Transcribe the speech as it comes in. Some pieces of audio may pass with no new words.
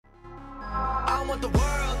want the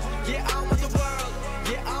world. Yeah, I want the world.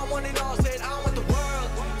 Yeah, I want it all. Said I want the world.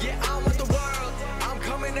 Yeah, I want the world. I'm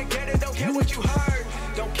coming to get it. Don't care what you heard.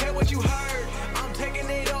 Don't care what you heard. I'm taking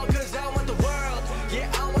it all because I want the world.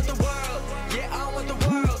 Yeah, I want the world. Yeah, I want the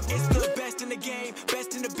world. It's the best in the game,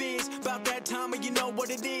 best in the biz. About that time and you know what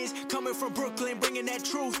it is. Coming from Brooklyn, bringing that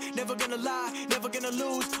truth. Never gonna lie, never gonna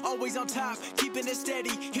lose. Always on top, keeping it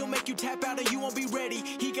steady. He'll make you tap out and you won't be ready.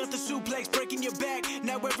 He got the suplex breaking your back.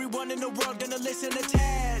 Now everyone in the world gonna listen to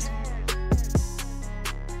Taz.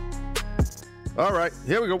 All right,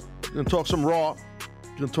 here we go. Gonna talk some Raw.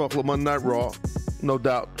 Gonna talk a little Monday Night Raw, no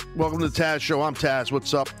doubt. Welcome to the Taz Show. I'm Taz.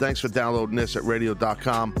 What's up? Thanks for downloading this at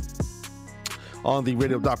radio.com. On the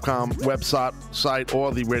radio.com website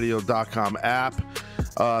or the radio.com app.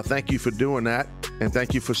 Thank you for doing that, and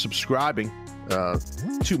thank you for subscribing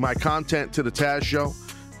to my content, to the Taz Show.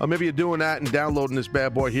 Maybe you're doing that and downloading this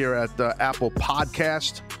bad boy here at Apple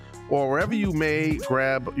Podcast or wherever you may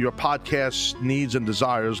grab your podcast needs and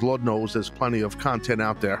desires. Lord knows there's plenty of content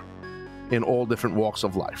out there in all different walks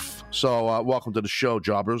of life. So welcome to the show,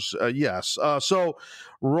 jobbers. Yes. So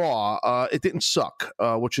Raw, it didn't suck,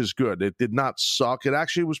 which is good. It did not suck. It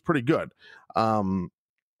actually was pretty good.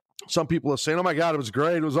 Some people are saying, oh my God, it was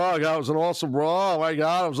great. It was, oh my God, it was an awesome Raw. Oh my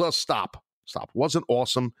God, it was stop. It wasn't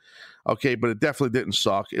awesome. Okay, but it definitely didn't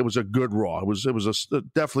suck. It was a good Raw. It was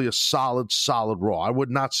definitely a solid Raw. I would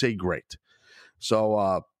not say great.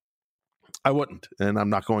 So I wouldn't, and I'm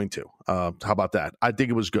not going to. How about that? I think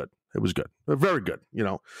it was good. It was good. Very good, you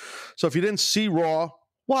know. So if you didn't see Raw,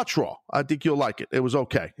 watch Raw. I think you'll like it. It was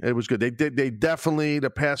okay. It was good. They definitely, the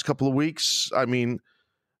past couple of weeks, I mean,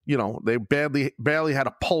 you know, they barely had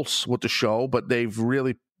a pulse with the show, but they've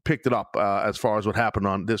really picked it up as far as what happened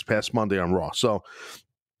on this past Monday on Raw. So,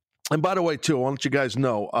 and by the way, too, I want you guys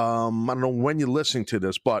know, I don't know when you're listening to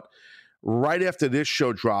this, but right after this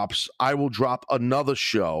show drops, I will drop another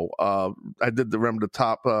show. I did the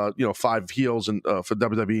top, 5 heels for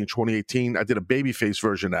WWE in 2018. I did a babyface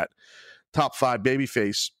version of that, top 5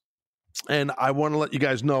 babyface. And I want to let you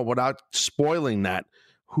guys know, without spoiling that,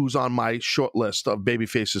 who's on my short list of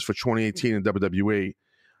babyfaces for 2018 in WWE.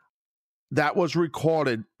 That was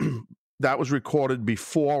recorded. That was recorded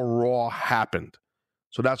before Raw happened.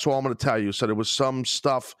 So that's all I'm going to tell you. So there was some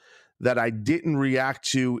stuff that I didn't react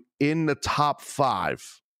to in the top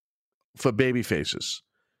 5 for babyfaces.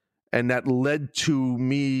 And that led to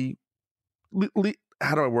me,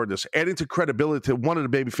 how do I word this? Adding to credibility to one of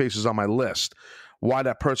the babyfaces on my list. Why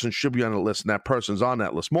that person should be on the list, and that person's on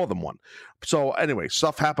that list, more than one. So anyway,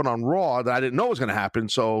 stuff happened on Raw that I didn't know was going to happen.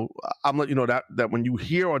 So I'm letting you know that when you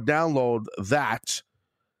hear or download that,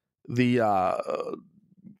 the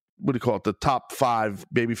what do you call it? The top 5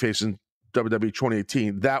 babyfaces in WWE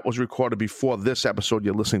 2018, that was recorded before this episode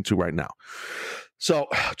you're listening to right now. So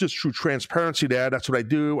just true transparency there. That's what I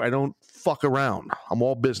do. I don't fuck around. I'm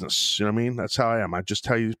all business. You know what I mean? That's how I am. I just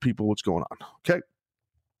tell you people what's going on. Okay.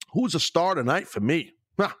 Who's a star tonight for me?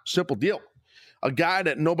 Simple deal. A guy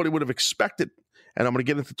that nobody would have expected. And I'm going to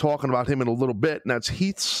get into talking about him in a little bit. And that's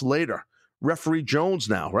Heath Slater. Referee Jones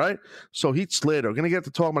now, right? So Heath Slater, we're going to get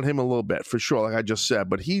to talk about him in a little bit for sure, like I just said.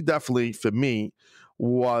 But he definitely, for me,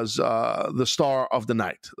 was the star of the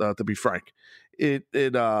night, to be frank.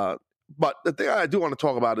 But the thing I do want to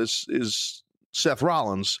talk about is Seth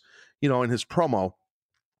Rollins, in his promo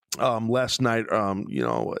last night.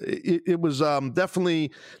 It was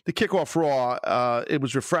definitely the kickoff Raw. It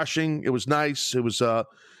was refreshing. It was nice. It was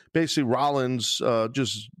basically Rollins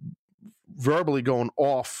just verbally going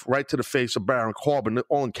off right to the face of Baron Corbin,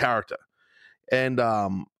 all in character. And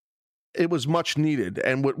it was much needed.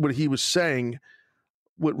 And what he was saying,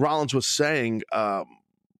 what Rollins was saying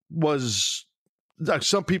was, like,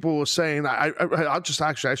 some people were saying, I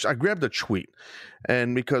grabbed a tweet,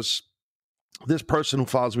 and because this person who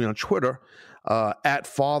follows me on Twitter, at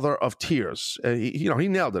Father of Tears, he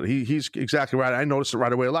nailed it. He's exactly right. I noticed it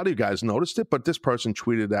right away. A lot of you guys noticed it, but this person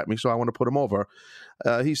tweeted at me, so I want to put him over.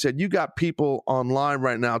 He said, "You got people online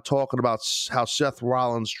right now talking about how Seth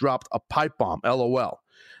Rollins dropped a pipe bomb. LOL.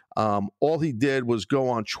 All he did was go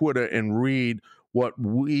on Twitter and read what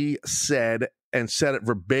we said and said it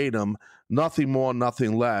verbatim. Nothing more,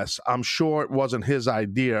 nothing less. I'm sure it wasn't his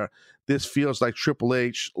idea. This feels like Triple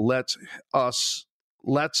H lets us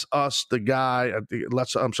the guy.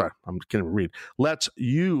 I'm sorry, I can't even read. Let's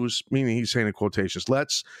use, meaning he's saying in quotations.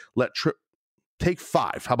 Take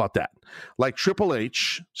 5. How about that? Like Triple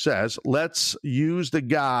H says, let's use the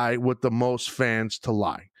guy with the most fans to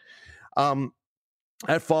lie."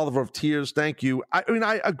 At Father of Tears, thank you.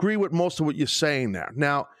 I agree with most of what you're saying there.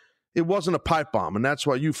 Now, it wasn't a pipe bomb, and that's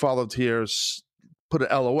why you, Father of Tears, put an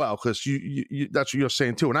LOL because you that's what you're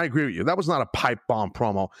saying too. And I agree with you. That was not a pipe bomb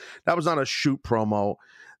promo. That was not a shoot promo.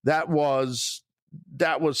 That was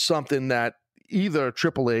something that either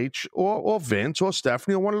Triple H or Vince or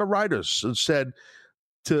Stephanie or one of the writers said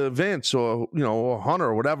to Vince or, or Hunter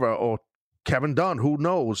or whatever, or Kevin Dunn, who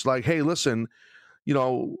knows, like, hey, listen,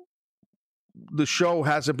 the show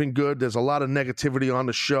hasn't been good. There's a lot of negativity on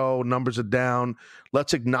the show. Numbers are down.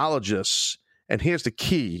 Let's acknowledge this. And here's the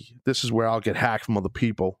key. This is where I'll get hacked from other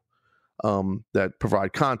people that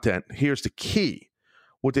provide content. Here's the key.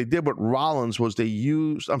 What they did with Rollins was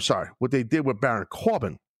what they did with Baron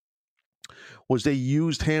Corbin was they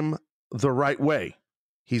used him the right way.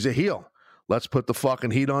 He's a heel. Let's put the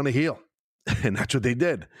fucking heat on the heel. And that's what they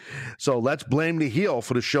did. So let's blame the heel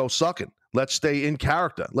for the show sucking. Let's stay in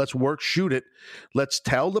character. Let's shoot it. Let's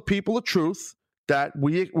tell the people the truth that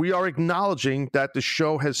we are acknowledging that the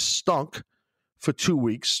show has stunk for 2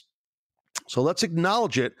 weeks. So let's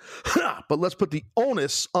acknowledge it, but let's put the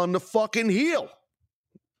onus on the fucking heel.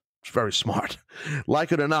 It's very smart.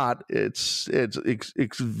 Like it or not, it's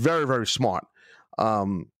very, very smart.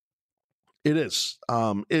 It is.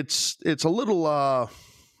 It's a little how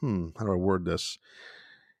do I word this?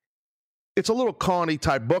 It's a little corny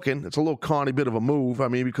type booking. It's a little corny bit of a move. I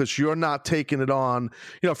mean, because you're not taking it on.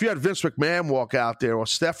 If you had Vince McMahon walk out there or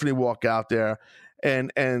Stephanie walk out there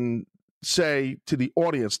and say to the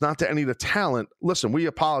audience, not to any of the talent, listen, we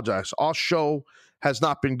apologize. Our show has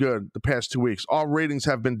not been good the past 2 weeks. Our ratings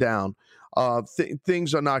have been down.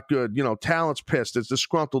 Things are not good. Talent's pissed. It's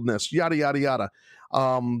disgruntledness, yada, yada, yada.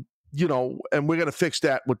 And we're going to fix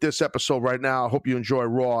that with this episode right now. I hope you enjoy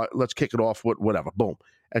Raw. Let's kick it off with whatever. Boom.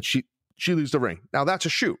 And she leaves the ring. Now, that's a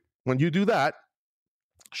shoot. When you do that,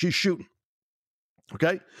 she's shooting.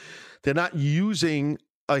 Okay? They're not using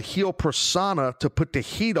a heel persona to put the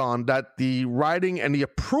heat on that the writing and the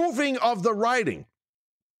approving of the writing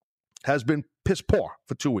has been piss poor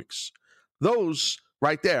for 2 weeks. Those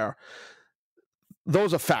right there,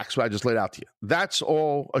 those are facts what I just laid out to you. That's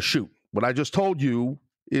all a shoot. What I just told you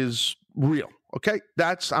is real. Okay?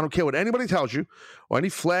 I don't care what anybody tells you or any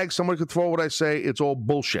flag somebody could throw what I say. It's all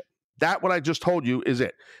bullshit. That what I just told you is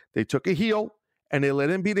it. They took a heel and they let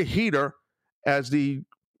him be the heater as the,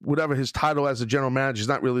 whatever his title as the general manager. He's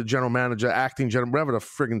not really the general manager, acting general, whatever the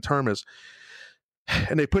friggin' term is.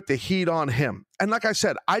 And they put the heat on him. And like I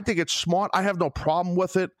said, I think it's smart. I have no problem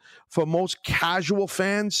with it. For most casual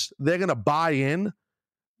fans, they're going to buy in.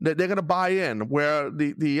 They're going to buy in, where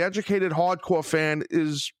the educated hardcore fan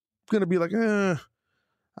is going to be like, I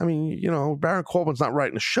mean, Baron Corbin's not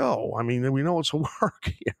writing the show. I mean, we know it's a work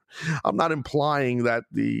here. I'm not implying that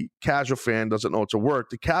the casual fan doesn't know it's a work.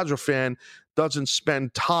 The casual fan doesn't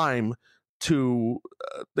spend time to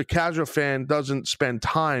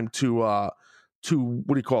what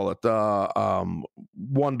do you call it?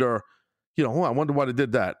 Wonder, I wonder why they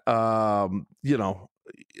did that. I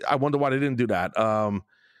wonder why they didn't do that.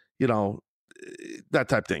 That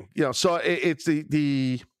type thing. So it's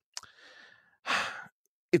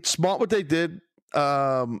it's smart what they did.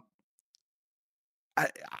 I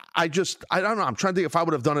don't know. I'm trying to think if I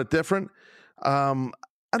would have done it different. I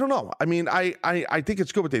don't know. I mean, I think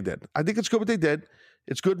it's good what they did. I think it's good what they did.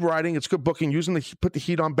 It's good writing. It's good booking. Put the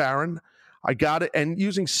heat on Baron. I got it. And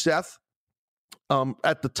using Seth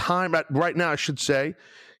at the time, right now, I should say,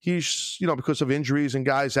 he's, because of injuries and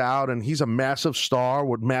guys out, and he's a massive star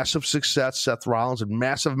with massive success, Seth Rollins, and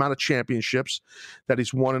massive amount of championships that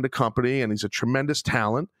he's won in the company, and he's a tremendous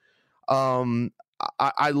talent.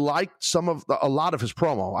 I liked a lot of his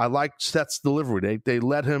promo. I liked Seth's delivery.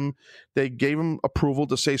 They gave him approval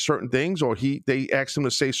to say certain things, or they asked him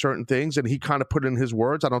to say certain things, and he kind of put in his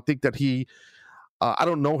words. I don't think that I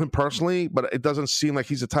don't know him personally, but it doesn't seem like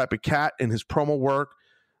he's the type of cat in his promo work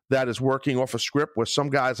that is working off a script where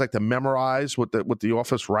some guys like to memorize what the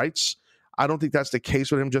office writes. I don't think that's the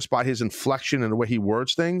case with him just by his inflection and the way he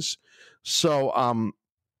words things. So,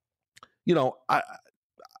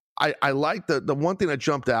 I like the one thing that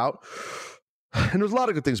jumped out, and there's a lot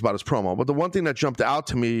of good things about his promo, but the one thing that jumped out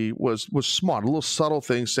to me was smart, a little subtle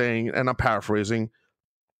thing saying, and I'm paraphrasing,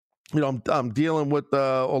 I'm dealing with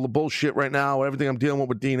all the bullshit right now, everything I'm dealing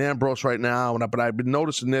with Dean Ambrose right now, but I've been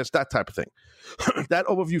noticing this, that type of thing. That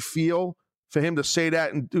overview feel, for him to say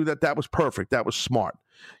that and do that was perfect. That was smart.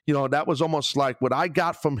 That was almost like what I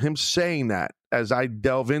got from him saying that as I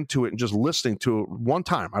delve into it and just listening to it one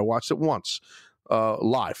time. I watched it once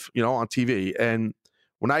live, on TV. And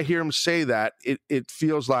when I hear him say that, it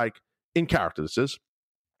feels like in character. This is,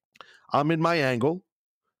 I'm in my angle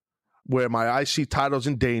where my IC title's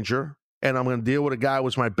in danger, and I'm going to deal with a guy who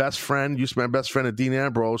was my best friend, used to be my best friend at Dean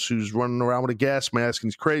Ambrose, who's running around with a gas mask, and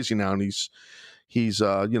he's crazy now, and he's he's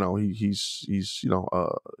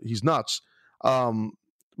nuts.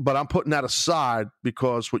 But I'm putting that aside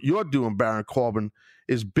because what you're doing, Baron Corbin,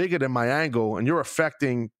 is bigger than my angle, and you're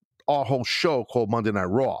affecting our whole show called Monday Night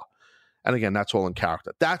Raw. And again, that's all in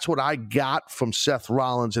character. That's what I got from Seth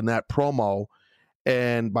Rollins in that promo.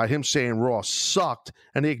 And by him saying Raw sucked,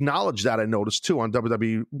 and he acknowledged that, I noticed too on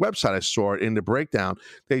WWE website. I saw it in the breakdown.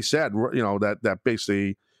 They said, that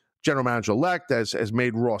basically general manager elect has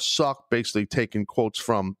made Raw suck, basically taking quotes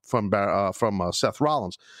from Seth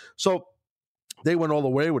Rollins. So they went all the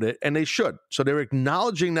way with it, and they should. So they're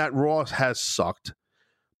acknowledging that Raw has sucked,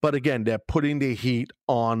 but again, they're putting the heat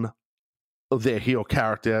on their heel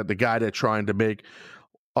character, the guy they're trying to make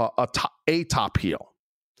a top heel.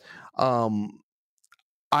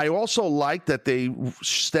 I also like that they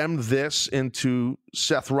stemmed this into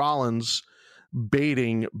Seth Rollins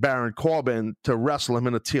baiting Baron Corbin to wrestle him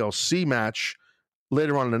in a TLC match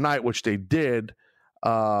later on in the night, which they did.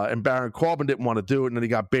 And Baron Corbin didn't want to do it, and then he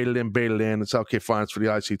got baited in. It's okay, fine, it's for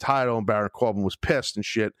the IC title, and Baron Corbin was pissed and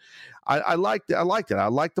shit. I liked it. I liked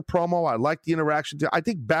the promo. I liked the interaction. I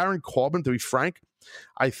think Baron Corbin, to be frank,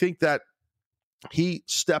 I think that he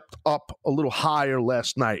stepped up a little higher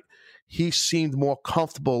last night. He seemed more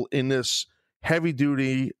comfortable in this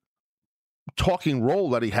heavy-duty talking role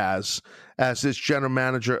that he has as this general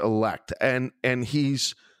manager elect, and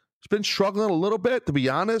he's been struggling a little bit, to be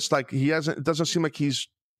honest. Like it doesn't seem like he's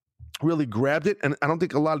really grabbed it, and I don't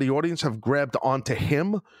think a lot of the audience have grabbed onto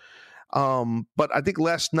him. But I think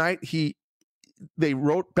last night they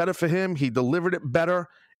wrote better for him. He delivered it better.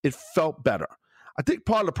 It felt better. I think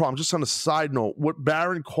part of the problem, just on a side note, what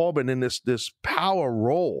Baron Corbin in this power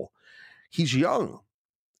role, he's young.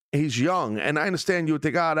 He's young. And I understand you would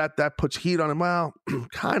think, that puts heat on him. Well,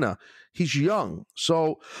 kind of. He's young.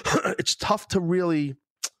 So it's tough to really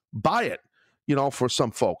buy it, for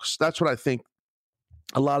some folks. That's what I think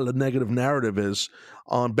a lot of the negative narrative is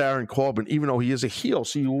on Baron Corbin, even though he is a heel.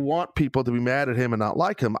 So you want people to be mad at him and not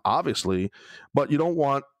like him, obviously, but you don't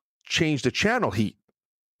want change the channel heat.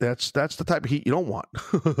 That's the type of heat you don't want.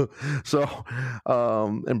 So,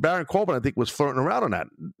 and Baron Corbin, I think, was flirting around on that.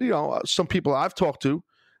 Some people I've talked to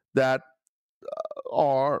that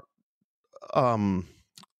are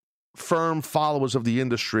firm followers of the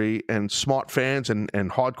industry and smart fans and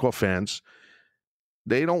hardcore fans,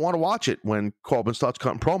 they don't want to watch it when Corbin starts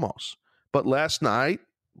cutting promos. But last night,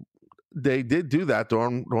 they did do that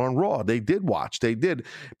during Raw. They did watch. They did,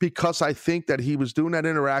 because I think that he was doing that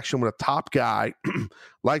interaction with a top guy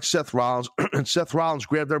like Seth Rollins, and Seth Rollins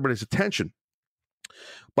grabbed everybody's attention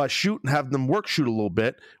by having them work shoot a little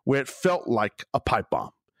bit where it felt like a pipe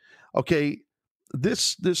bomb. Okay,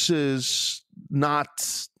 this is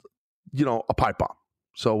not, a pipe bomb.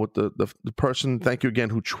 So with the person, thank you again,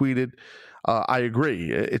 who tweeted, I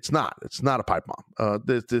agree. It's not a pipe bomb.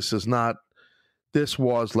 This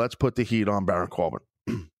was, let's put the heat on Baron Corbin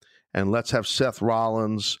and let's have Seth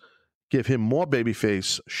Rollins, give him more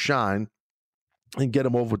babyface shine and get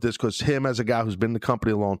him over with this, because him, as a guy who's been in the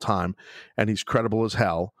company a long time and he's credible as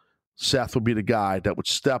hell, Seth would be the guy that would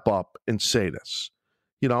step up and say this.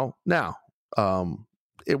 Now,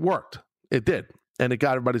 it worked. It did. And it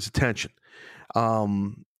got everybody's attention.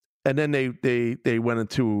 And then they went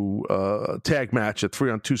into a tag match, a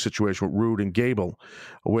 3-on-2 situation with Roode and Gable,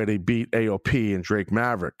 where they beat AOP and Drake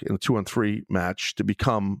Maverick in a 2-on-3 match to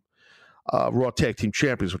become Raw Tag Team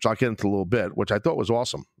Champions, which I'll get into a little bit, which I thought was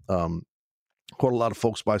awesome. Caught a lot of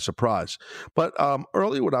folks by surprise. But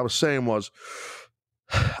earlier what I was saying was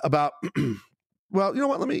about well, you know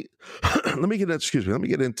what? Let me get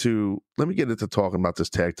into talking about this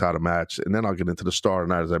tag title match, and then I'll get into the star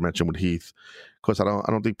tonight, as I mentioned with Heath, because I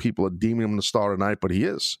don't think people are deeming him the star tonight, but he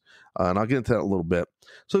is, and I'll get into that a little bit.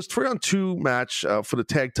 So it's 3-on-2 match for the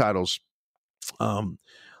tag titles.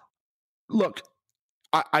 Look,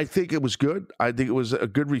 I think it was good. I think it was a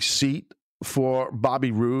good receipt for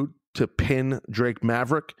Bobby Roode to pin Drake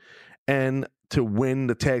Maverick and to win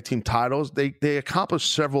the tag team titles. They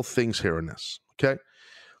accomplished several things here in this. Okay.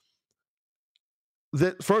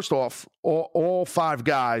 First off, all 5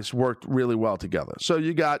 guys worked really well together. So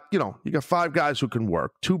you got 5 guys who can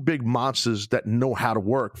work, 2 big monsters that know how to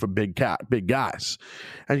work for big guys.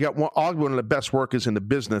 And you got arguably one of the best workers in the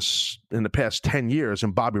business in the past 10 years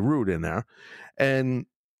in Bobby Roode in there. And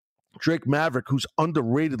Drake Maverick, who's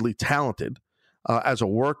underratedly talented as a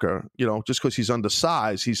worker, just because he's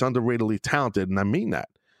undersized, he's underratedly talented. And I mean that.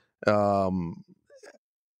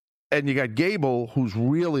 And you got Gable, who's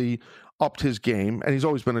really upped his game, and he's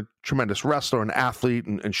always been a tremendous wrestler and athlete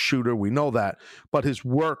and shooter. We know that. But his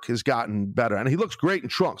work has gotten better. And he looks great in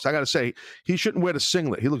trunks. I got to say, he shouldn't wear the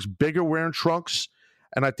singlet. He looks bigger wearing trunks.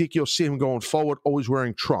 And I think you'll see him going forward always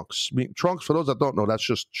wearing trunks. I mean, trunks, for those that don't know, that's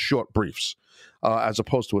just short briefs as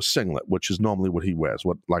opposed to a singlet, which is normally what he wears,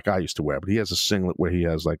 like I used to wear. But he has a singlet where he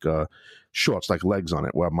has like shorts, like legs on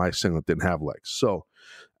it, where my singlet didn't have legs. So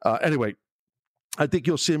anyway, I think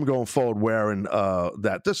you'll see him going forward wearing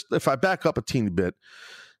that. This, if I back up a teeny bit,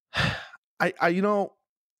 they're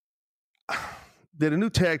the new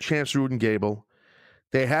tag champs, Roode and Gable.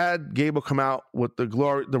 They had Gable come out with the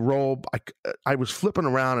robe. I was flipping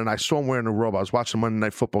around and I saw him wearing the robe. I was watching the Monday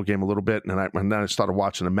Night Football game a little bit, and then I started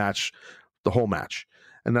watching the match, the whole match,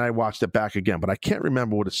 and then I watched it back again. But I can't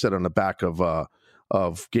remember what it said on the back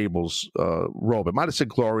of Gable's robe. It might have said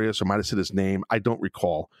Glorious, or might have said his name. I don't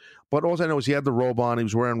recall. But all I know is he had the robe on. He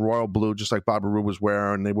was wearing royal blue, just like Bobby Roode was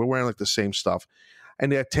wearing. They were wearing like the same stuff.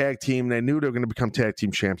 And they're tag team. They knew they were going to become tag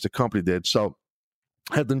team champs. The company did. So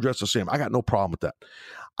had them dressed the same. I got no problem with that.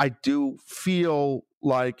 I do feel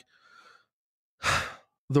like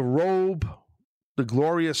the robe, the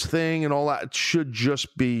glorious thing and all that should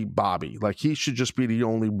just be Bobby. Like, he should just be the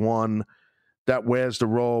only one that wears the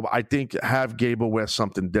robe. I think have Gable wear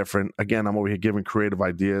something different. Again, I'm over here giving creative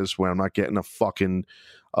ideas where I'm not getting a fucking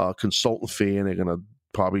consultant fee, and they're going to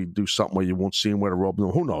probably do something where you won't see him wear the robe.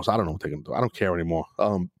 Who knows? I don't know what they're going to do. I don't care anymore.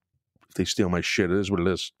 If they steal my shit, it is what it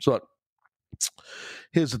is. So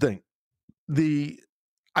here's the thing.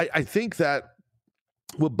 I think that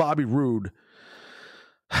with Bobby Roode,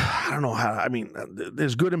 I don't know how, I mean,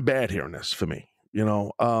 there's good and bad here in this for me. You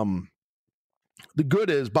know, the good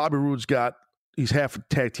is Bobby Roode's he's half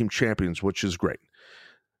tag team champions, which is great.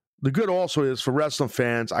 The good also is for wrestling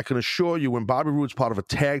fans, I can assure you when Bobby Roode's part of a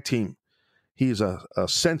tag team, he's a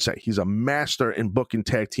sensei. He's a master in booking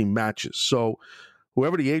tag team matches. So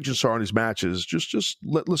whoever the agents are in these matches, just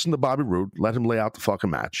listen to Bobby Roode, let him lay out the fucking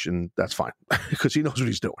match, and that's fine because he knows what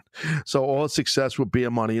he's doing. So all his success with Beer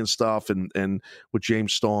Money and stuff, and with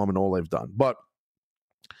James Storm and all they've done. But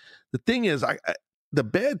the thing is, the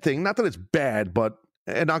bad thing, not that it's bad, but,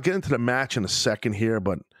 and I'll get into the match in a second here,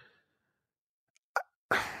 but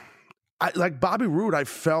I like Bobby Roode, I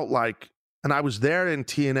felt like, and I was there in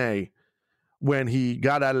TNA when he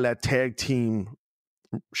got out of that tag team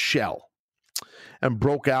shell and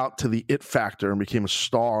broke out to the it factor and became a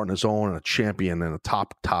star on his own and a champion and a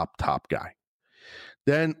top guy.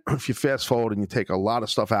 Then if you fast forward and you take a lot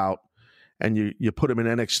of stuff out and you put him in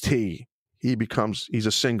NXT, he's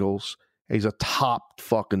a singles, he's a top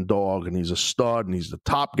fucking dog, and he's a stud, and he's the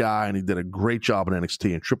top guy, and he did a great job in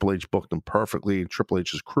NXT, and Triple H booked him perfectly, and Triple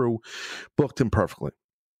H's crew booked him perfectly.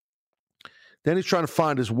 Then he's trying to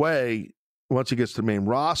find his way once he gets to the main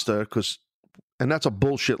roster, and that's a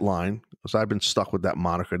bullshit line, because I've been stuck with that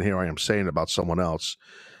moniker, and here I am saying it about someone else.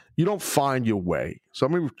 You don't find your way. So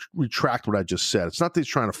I'm going to retract what I just said. It's not that he's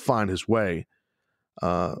trying to find his way.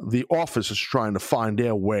 The office is trying to find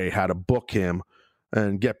their way how to book him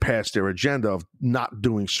and get past their agenda of not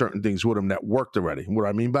doing certain things with him that worked already. What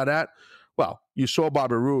I mean by that? Well, you saw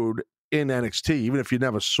Bobby Roode in NXT. Even if you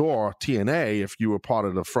never saw TNA, if you were part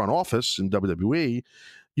of the front office in WWE,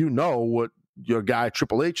 you know what your guy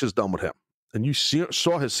Triple H has done with him. And you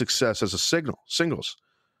saw his success as a singles.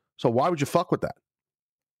 So why would you fuck with that?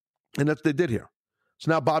 And that's what they did here.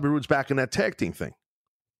 So now Bobby Roode's back in that tag team thing.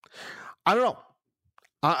 I don't know.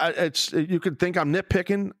 You could think I'm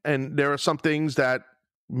nitpicking, and there are some things that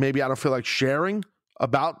maybe I don't feel like sharing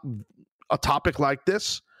about a topic like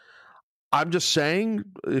this. I'm just saying,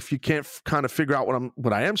 if you can't kind of figure out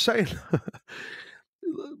what I am saying,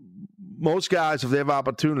 most guys, if they have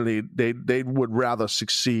opportunity, they would rather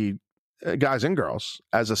succeed, guys and girls,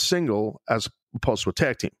 as a single as opposed to a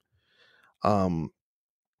tag team.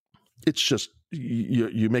 It's just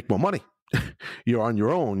you make more money. You're on your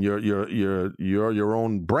own. You're your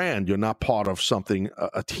own brand. You're not part of something,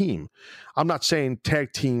 a team. I'm not saying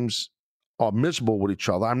tag teams are miserable with each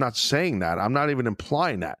other. I'm not saying that. I'm not even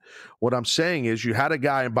implying that. What I'm saying is you had a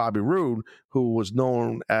guy in Bobby Roode who was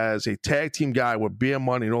known as a tag team guy with Beer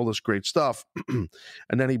Money and all this great stuff, and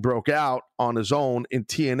then he broke out on his own in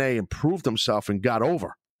TNA and proved himself and got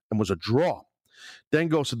over and was a draw. Then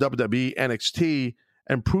goes to WWE, NXT,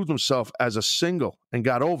 and proved himself as a single and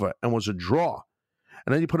got over and was a draw.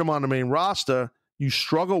 And then you put him on the main roster, you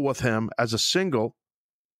struggle with him as a single,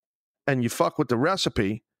 and you fuck with the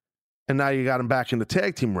recipe, and now you got him back in the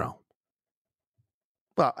tag team realm.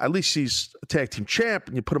 Well, at least he's a tag team champ,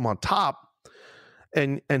 and you put him on top.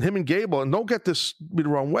 And him and Gable, and don't get this be the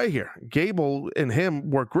wrong way here, Gable and him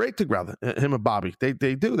work great together, him and Bobby. They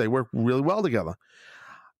do. They work really well together.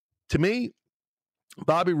 To me,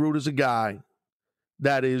 Bobby Roode is a guy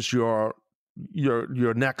that is your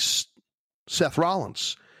next Seth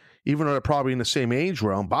Rollins. Even though they're probably in the same age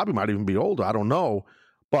realm, Bobby might even be older. I don't know.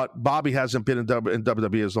 But Bobby hasn't been in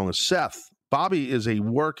WWE as long as Seth. Bobby is a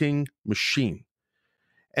working machine.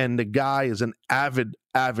 And the guy is an avid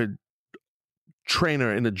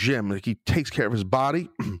trainer in the gym. Like, he takes care of his body.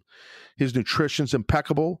 His nutrition's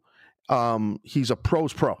impeccable. He's a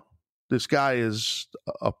pro's pro. This guy is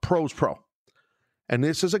a pro's pro. And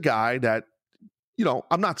this is a guy that, you know,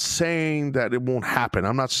 I'm not saying that it won't happen.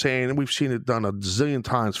 I'm not saying, and we've seen it done a zillion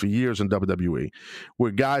times for years in WWE,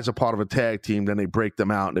 where guys are part of a tag team, then they break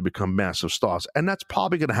them out and they become massive stars. And that's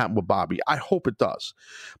probably going to happen with Bobby. I hope it does.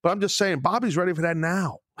 But I'm just saying, Bobby's ready for that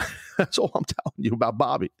now. That's all I'm telling you about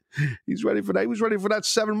Bobby. He's ready for that. He was ready for that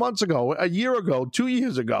 7 months ago, a year ago, 2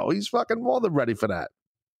 years ago. He's fucking more than ready for that.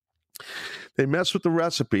 They messed with the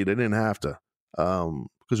recipe. They didn't have to.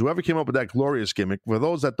 Because whoever came up with that glorious gimmick, for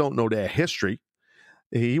those that don't know their history,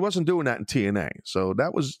 he wasn't doing that in TNA. So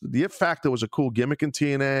that was, the It Factor was a cool gimmick in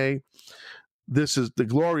TNA. This is, the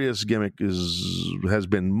glorious gimmick has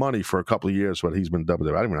been money for a couple of years, but he's been WWE.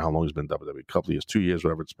 I don't even know how long he's been WWE. A couple of years, 2 years,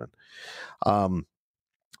 whatever it's been.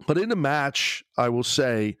 But in the match, I will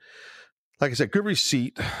say, like I said, good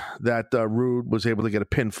receipt that Roode was able to get a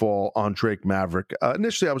pinfall on Drake Maverick.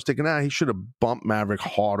 Initially, I was thinking, he should have bumped Maverick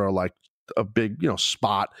harder, like a big,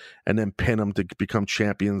 spot, and then pin him to become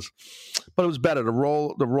champions. But it was better to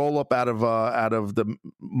roll up out of the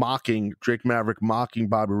mocking Drake Maverick, mocking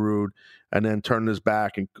Bobby Roode, and then turn his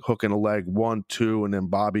back and hooking a leg 1, 2, and then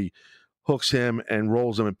Bobby hooks him and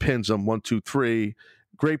rolls him and pins him 1, 2, 3.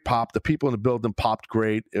 Great pop. The people in the building popped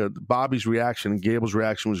great. Bobby's reaction and Gable's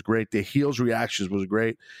reaction was great. The heels' reactions was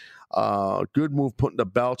great. Good move putting the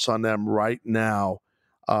belts on them right now.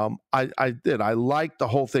 I did. I liked the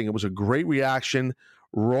whole thing. It was a great reaction.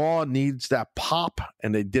 Raw needs that pop,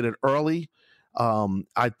 and they did it early.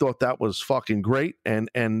 I thought that was fucking great, and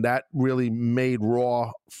that really made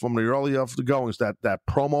Raw from the early of the goings. That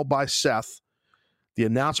promo by Seth, the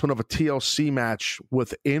announcement of a TLC match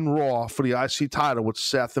within Raw for the IC title with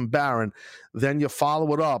Seth and Baron, then you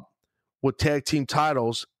follow it up with tag team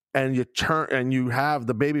titles, and you have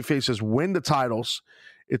the babyfaces win the titles.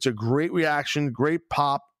 It's a great reaction, great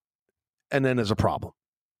pop, and then there's a problem.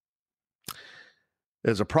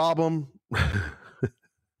 There's a problem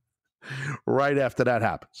right after that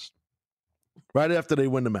happens. Right after they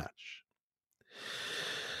win the match.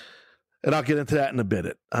 And I'll get into that in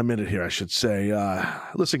a minute here, I should say.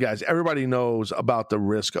 Listen, guys, everybody knows about the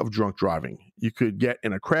risk of drunk driving. You could get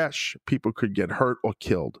in a crash. People could get hurt or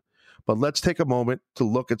killed. But let's take a moment to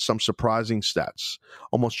look at some surprising stats.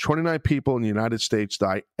 Almost 29 people in the United States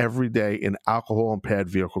die every day in alcohol-impaired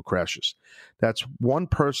vehicle crashes. That's one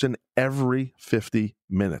person every 50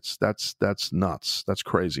 minutes. That's nuts. That's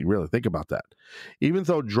crazy, really. Think about that. Even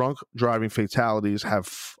though drunk driving fatalities have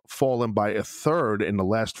fallen by a third in the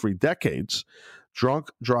last 3 decades, drunk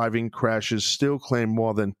driving crashes still claim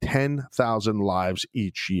more than 10,000 lives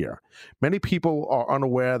each year. Many people are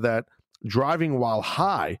unaware that driving while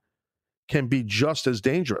high can be just as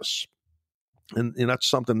dangerous. And that's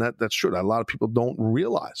something that's true. That a lot of people don't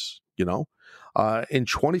realize, In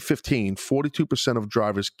 2015, 42% of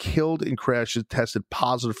drivers killed in crashes tested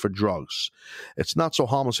positive for drugs. It's not so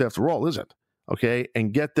harmless after all, is it? Okay,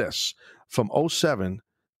 and get this. From 2007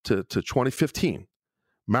 to 2015,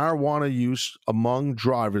 marijuana use among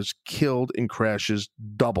drivers killed in crashes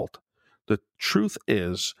doubled. The truth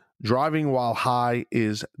is, driving while high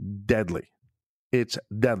is deadly. It's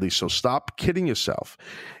deadly. So stop kidding yourself.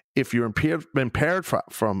 If you're impaired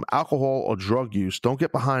from alcohol or drug use, don't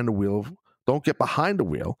get behind the wheel. Don't get behind the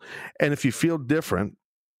wheel. And if you feel different,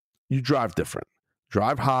 you drive different.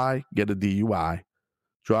 Drive high, get a DUI.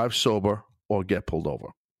 Drive sober or get pulled over.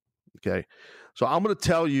 Okay? So I'm going to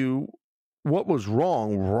tell you what was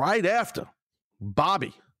wrong right after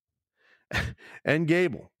Bobby and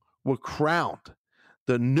Gable were crowned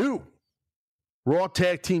the new Raw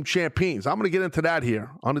Tag Team Champions. I'm going to get into that here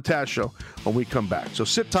on the Taz Show when we come back. So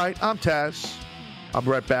sit tight. I'm Taz. I'll be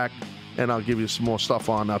right back, and I'll give you some more stuff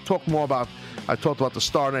on. I talked about the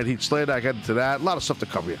Star Night Heat Slater. I got into that. A lot of stuff to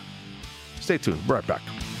cover here. Stay tuned. Be right back.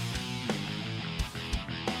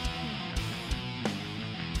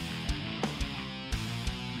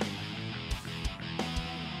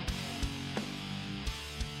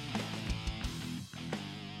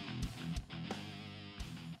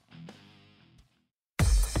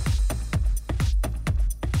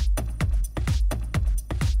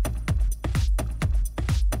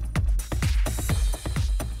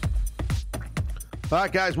 All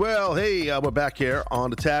right, guys. Well, hey, we're back here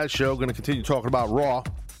on the Taz Show. Going to continue talking about Raw.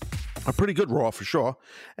 A pretty good Raw, for sure.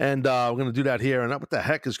 And we're going to do that here. And what the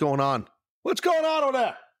heck is going on? What's going on over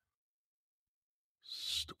there?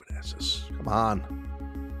 Stupid asses. Come on.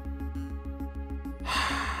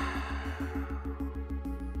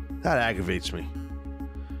 That aggravates me.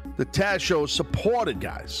 The Taz Show is supported,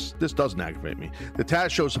 guys. This doesn't aggravate me. The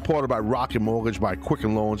Taz Show is supported by Rocket Mortgage, by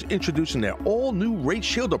Quicken Loans, introducing their all-new Rate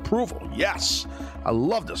Shield approval. Yes, I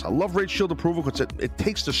love this. I love Rate Shield approval because it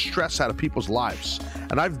takes the stress out of people's lives.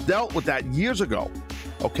 And I've dealt with that years ago,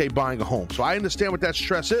 okay, buying a home. So I understand what that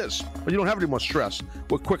stress is. But you don't have any more stress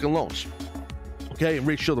with Quicken Loans, okay, and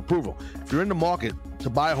Rate Shield approval. If you're in the market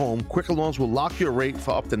to buy a home, Quicken Loans will lock your rate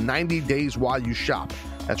for up to 90 days while you shop.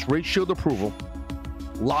 That's Rate Shield approval.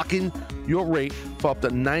 Locking your rate for up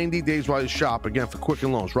to 90 days while you shop. Again, for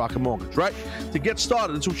Quicken Loans, Rocket Mortgage, right? To get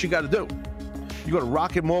started, that's what you got to do. You go to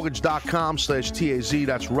rocketmortgage.com/TAZ.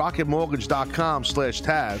 That's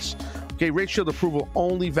rocketmortgage.com/Taz. Okay, Rate Shield approval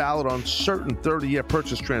only valid on certain 30-year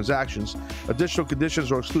purchase transactions. Additional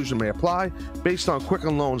conditions or exclusion may apply based on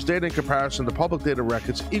Quicken Loans data in comparison to public data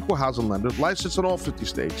records, equal housing lenders, licensed in all 50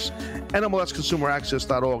 states,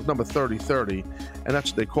 NMLSconsumeraccess.org, number 3030, and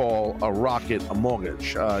that's what they call a Rocket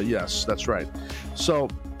Mortgage. Yes, that's right. So, all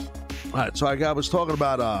right, so I was talking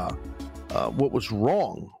about what was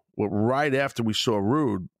wrong right after we saw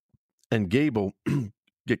Roode and Gable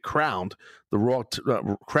get crowned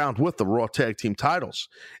crowned with the Raw Tag Team titles.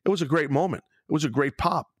 It was a great moment. It was a great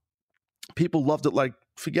pop. People loved it like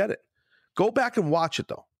forget it. Go back and watch it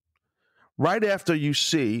though. Right after you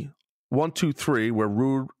see 1, 2, 3, where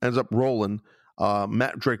Roode ends up rolling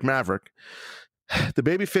Drake Maverick, the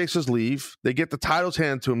baby faces leave. They get the titles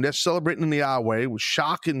handed to them. They're celebrating in the aisleway with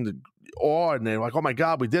shock and awe, and they're like, "Oh my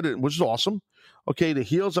God, we did it!" Which is awesome. Okay, the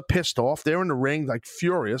heels are pissed off. They're in the ring like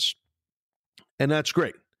furious. And that's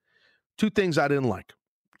great. Two things I didn't like,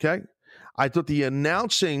 okay? I thought the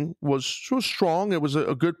announcing was strong. It was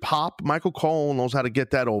a good pop. Michael Cole knows how to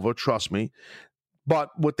get that over, trust me. But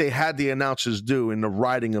what they had the announcers do in the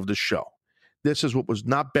writing of the show, this is what was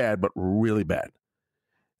not bad, but really bad.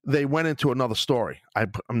 They went into another story.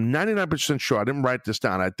 I'm 99% sure. I didn't write this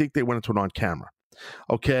down. I think they went into it on camera,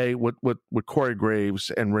 okay, with Corey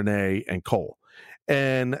Graves and Renee and Cole.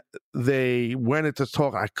 And they went into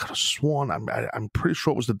talk. I could have sworn, I'm pretty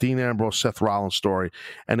sure it was the Dean Ambrose, Seth Rollins story.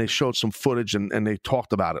 And they showed some footage and they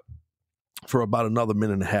talked about it for about another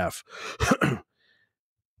minute and a half.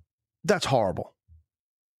 That's horrible.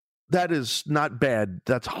 That is not bad.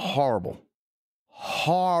 That's horrible.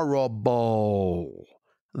 Horrible.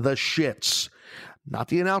 The shits. Not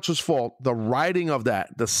the announcer's fault. The writing of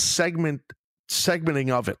that, the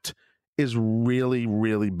segmenting of it is really,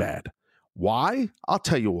 really bad. Why? I'll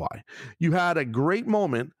tell you why. You had a great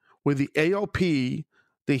moment where the AOP,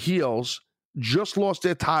 the heels, just lost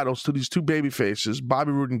their titles to these two baby faces,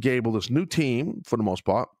 Bobby Roode and Gable, this new team, for the most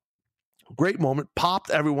part. Great moment. Popped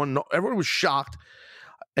everyone. Everyone was shocked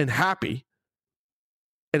and happy.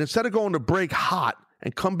 And instead of going to break hot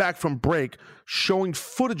and come back from break, showing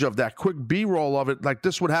footage of that, quick B-roll of it, like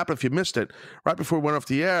this would happen if you missed it. Right before we went off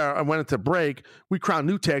the air, I went into break, we crowned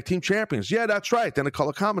new tag team champions. Yeah, that's right. Then the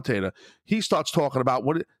color commentator, he starts talking about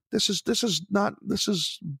this is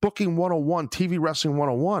booking 101, TV wrestling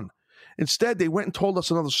 101. Instead, they went and told us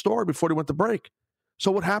another story before they went to break. So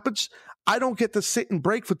what happens? I don't get to sit and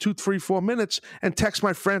break for 2, 3, 4 minutes and text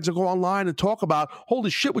my friends and go online and talk about, holy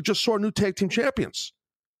shit, we just saw new tag team champions.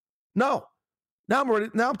 No. Now I'm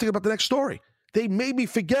thinking about the next story. They made me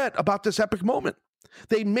forget about this epic moment.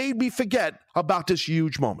 They made me forget about this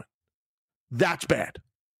huge moment. That's bad.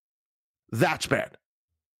 That's bad.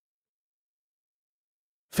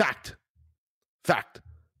 Fact.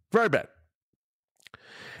 Very bad.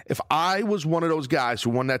 If I was one of those guys who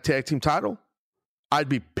won that tag team title, I'd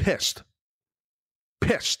be pissed.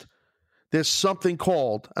 Pissed. There's something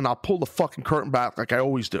called, and I'll pull the fucking curtain back like I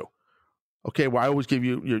always do. Okay, well, I always give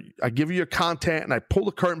you your content, and I pull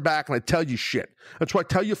the curtain back, and I tell you shit. That's why I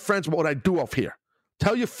tell your friends what I do off here.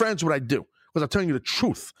 Tell your friends what I do, because I'm telling you the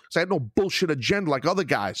truth. Because I have no bullshit agenda like other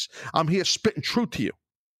guys. I'm here spitting truth to you.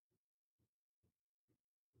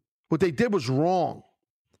 What they did was wrong.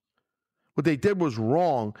 Because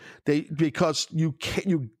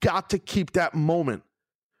you got to keep that moment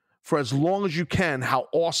for as long as you can, how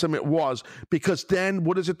awesome it was. Because then,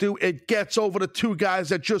 what does it do? It gets over the two guys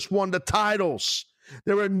that just won the titles.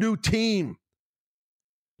 They're a new team.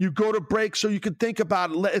 You go to break so you can think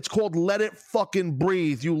about it. It's called let it fucking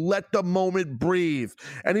breathe. You let the moment breathe.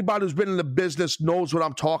 Anybody who's been in the business knows what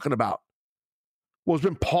I'm talking about. Well, has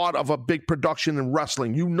been part of a big production in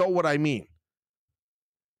wrestling. You know what I mean.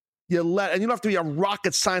 And you don't have to be a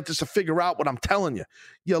rocket scientist to figure out what I'm telling you.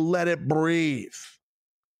 You let it breathe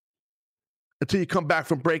until you come back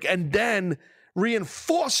from break, and then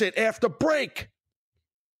reinforce it after break.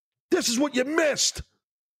 This is what you missed.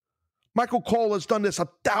 Michael Cole has done this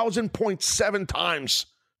 1,000.7 times.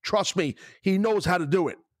 Trust me, he knows how to do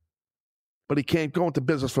it. but he can't go into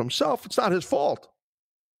business for himself. It's not his fault.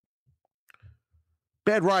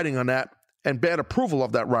 Bad writing on that and bad approval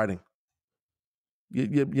of that writing.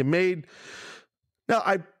 You made... Now,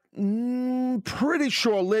 I'm pretty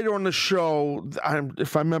sure later on the show,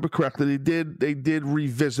 if I remember correctly, they did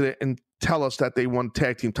revisit it and tell us that they won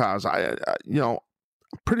tag team titles. I'm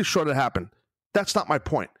pretty sure that happened. That's not my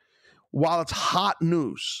point. While it's hot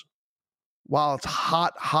news,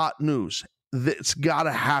 it's got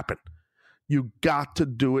to happen. You got to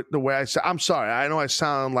do it the way I said. I'm sorry. I know I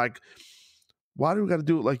sound like, why do we got to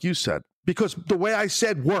do it like you said? Because the way I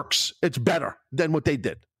said works. It's better than what they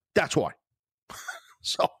did. That's why.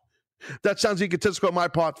 So that sounds egotistical on my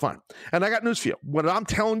part. Fine. And I got news for you. When I'm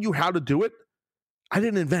telling you how to do it, I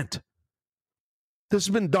didn't invent. This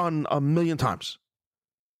has been done a million times.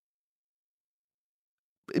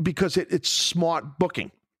 Because it's smart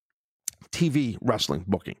booking. TV wrestling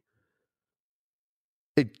booking.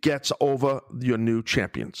 It gets over your new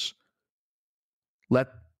champions.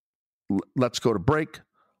 Let's go to break.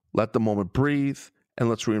 Let the moment breathe. And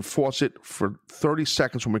let's reinforce it for 30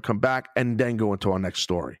 seconds when we come back, and then go into our next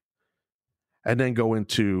story. And then go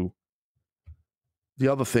into the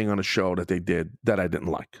other thing on the show that they did that I didn't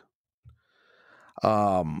like.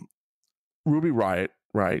 Ruby Riott,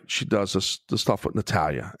 right? She does the stuff with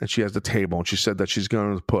Natalya, and she has the table, and she said that she's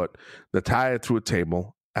going to put Natalya through a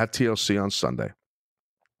table at TLC on Sunday.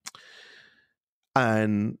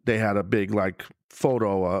 And they had a big,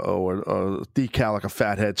 photo or a decal, like a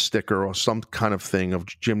fathead sticker or some kind of thing of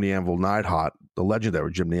Jim the Anvil Neidhart, the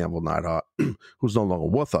legendary Jim the Anvil Neidhart, who's no longer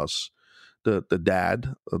with us, the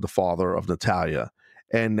dad, the father of Natalya.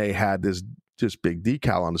 And they had this big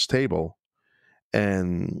decal on his table,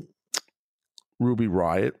 and Ruby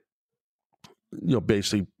Riott,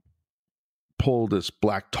 basically pulled this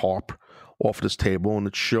black tarp off this table, and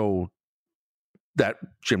it showed that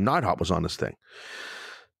Jim Neidhart was on this thing.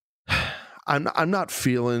 I'm not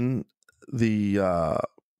feeling the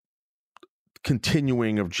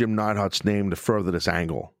continuing of Jim Neidhart's name to further this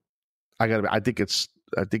angle. I think it's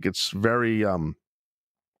very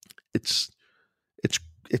it's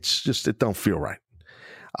just, it don't feel right.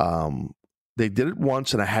 They did it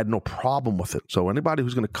once, and I had no problem with it. So anybody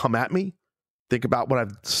who's going to come at me, think about what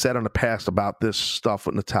I've said in the past about this stuff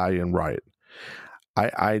with Natalya and Riott.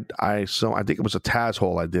 I think it was a Taz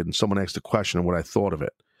hole I did, and someone asked a question of what I thought of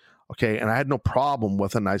it. Okay, and I had no problem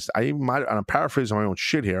with it. And I even might, and I'm paraphrasing my own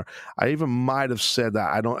shit here, I even might have said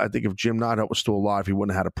that I think if Jim Neidhart was still alive, he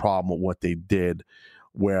wouldn't have had a problem with what they did,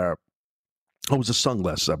 where it was the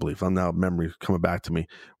sunglasses, I believe. I'm now memory coming back to me.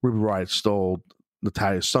 Ruby Riott stole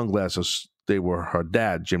Natalya's sunglasses. They were her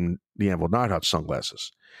dad, Jim the Anvil Neidhart's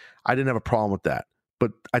sunglasses. I didn't have a problem with that,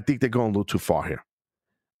 but I think they're going a little too far here.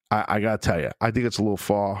 I got to tell you, I think it's a little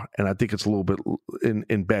far, and I think it's a little bit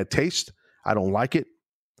in bad taste. I don't like it.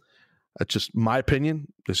 That's just my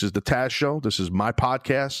opinion. This is the Taz Show. This is my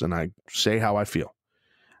podcast, and I say how I feel.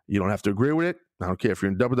 You don't have to agree with it. I don't care if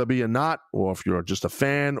you're in WWE or not, or if you're just a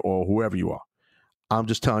fan or whoever you are. I'm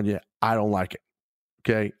just telling you, I don't like it.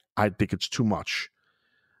 Okay? I think it's too much.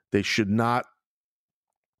 They should not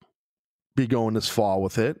be going this far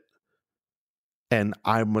with it. And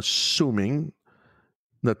I'm assuming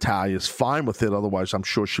Natalya's fine with it. Otherwise, I'm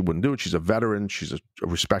sure she wouldn't do it. She's a veteran. She's a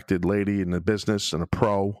respected lady in the business and a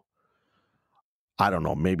pro. I don't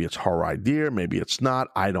know. Maybe it's her idea. Maybe it's not.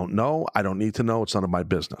 I don't know. I don't need to know. It's none of my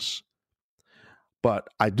business. But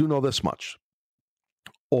I do know this much.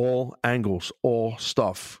 All angles, all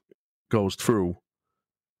stuff goes through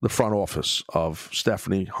the front office of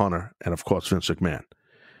Stephanie, Hunter, and, of course, Vince McMahon.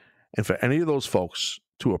 And for any of those folks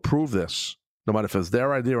to approve this, no matter if it's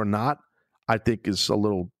their idea or not, I think it's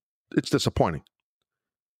disappointing.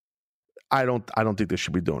 I don't think they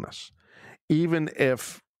should be doing this. Even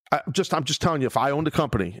if, I'm just telling you, if I owned a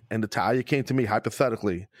company and Natalya came to me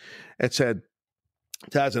hypothetically and said,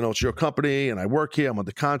 Taz, I know it's your company and I work here, I'm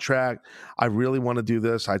under contract, I really want to do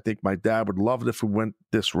this. I think my dad would love it if we went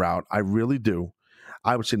this route. I really do.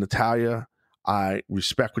 I would say, Natalya, I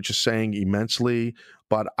respect what you're saying immensely,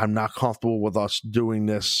 but I'm not comfortable with us doing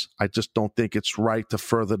this. I just don't think it's right to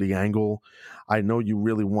further the angle. I know you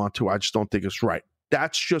really want to. I just don't think it's right.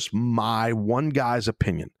 That's just my one guy's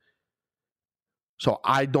opinion. So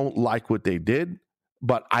I don't like what they did,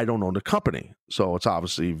 but I don't own the company. So it's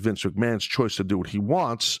obviously Vince McMahon's choice to do what he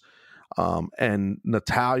wants. And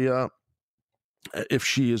Natalya, if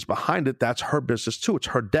she is behind it, that's her business too. It's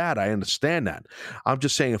her dad. I understand that. I'm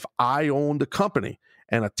just saying, if I owned the company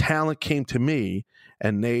and a talent came to me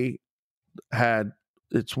and they had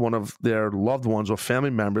it's one of their loved ones or family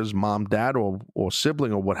members, mom, dad, or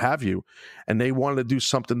sibling or what have you, and they wanted to do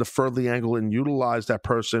something to further the angle and utilize that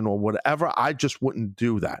person or whatever, I just wouldn't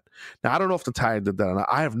do that. Now, I don't know if Natalya did that, and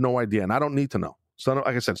I have no idea, and I don't need to know. It's none,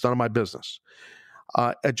 like I said, it's none of my business.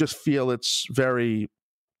 I just feel it feels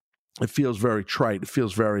very trite.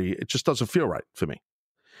 It just doesn't feel right for me.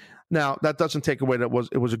 Now, that doesn't take away that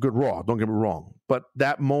it was a good Raw. Don't get me wrong. But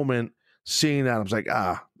that moment, seeing that, I was like,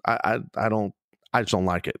 I just don't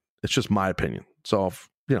like it. It's just my opinion. So,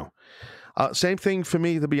 same thing for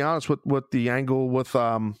me, to be honest, with the angle with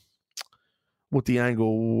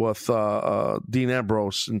Dean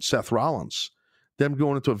Ambrose and Seth Rollins, them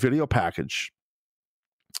going into a video package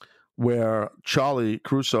where Charlie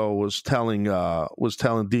Caruso was telling Dean,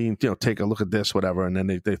 take a look at this, whatever, and then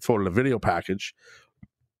they throw it in a video package,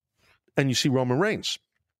 and you see Roman Reigns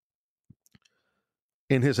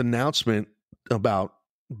in his announcement about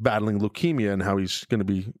battling leukemia and how he's going to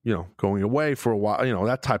be, going away for a while,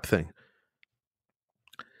 that type of thing.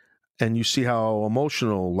 And you see how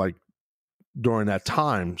emotional, like, during that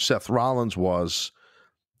time, Seth Rollins was,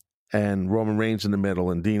 and Roman Reigns in the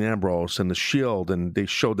middle, and Dean Ambrose and the Shield, and they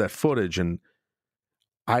showed that footage, and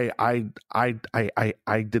I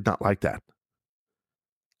did not like that.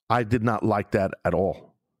 I did not like that at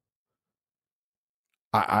all.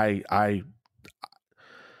 I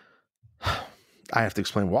have to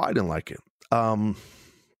explain why I didn't like it.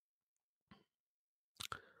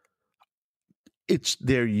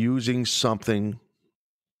 They're using something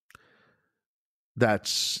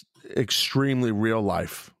that's extremely real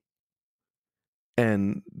life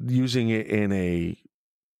and using it in a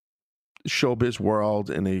showbiz world,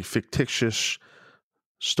 in a fictitious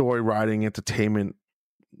story writing entertainment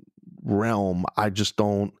realm. I just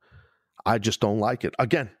don't like it.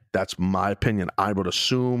 Again, that's my opinion. I would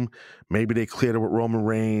assume maybe they cleared it with Roman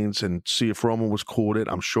Reigns and see if Roman was cool with it.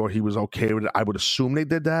 I'm sure he was okay with it. I would assume they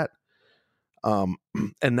did that.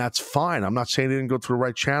 And that's fine. I'm not saying they didn't go through the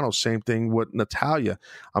right channels. Same thing with Natalya.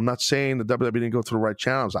 I'm not saying the WWE didn't go through the right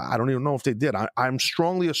channels. I don't even know if they did. I'm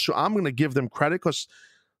strongly assuming, I'm going to give them credit, because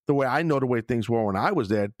the way things were when I was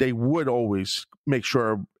there, they would always make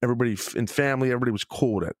sure everybody in family, everybody was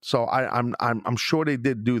cool with it. So I'm sure they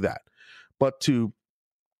did do that. But to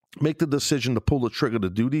make the decision to pull the trigger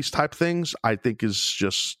to do these type things, I think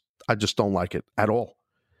I just don't like it at all.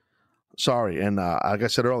 Sorry. And like I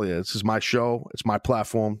said earlier, this is my show. It's my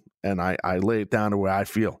platform. And I lay it down the way I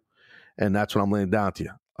feel. And that's what I'm laying down to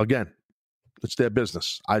you. Again, it's their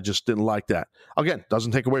business. I just didn't like that. Again,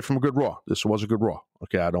 doesn't take away from a good Raw. This was a good Raw.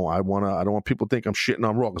 Okay. I don't want people to think I'm shitting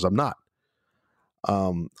on Raw, because I'm not.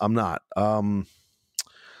 I'm not.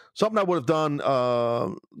 Something I would have done,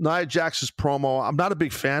 Nia Jax's promo. I'm not a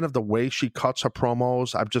big fan of the way she cuts her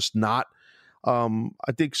promos. I'm just not.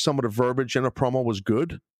 I think some of the verbiage in her promo was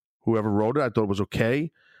good. Whoever wrote it, I thought it was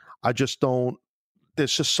okay. I just don't.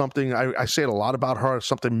 There's just something, I say it a lot about her,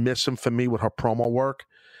 something missing for me with her promo work.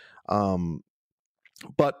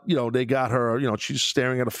 But, they got her, she's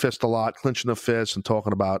staring at a fist a lot, clenching her fist and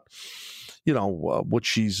talking about, what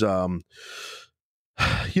she's, like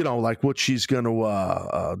what she's going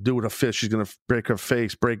to do with her fist. She's going to break her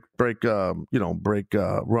face, break Ronda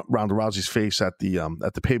Rousey's face at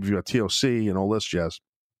the pay-per-view at TLC and all this jazz.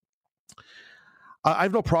 I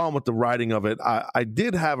have no problem with the writing of it. I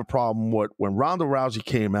did have a problem with when Ronda Rousey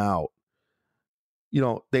came out.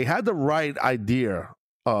 They had the right idea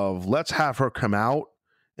of, let's have her come out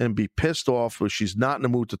and be pissed off, but she's not in the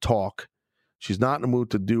mood to talk. She's not in the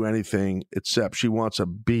mood to do anything except she wants to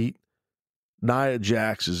beat Nia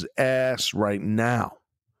Jax's ass right now.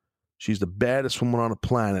 She's the baddest woman on the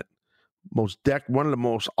planet.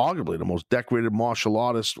 Arguably the most decorated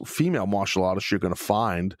female martial artist you're going to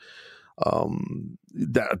find.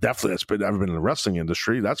 Definitely that's ever been in the wrestling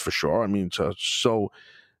industry, that's for sure. I mean,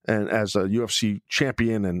 and as a UFC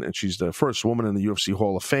champion, and she's the first woman in the UFC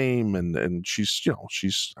Hall of Fame, and she's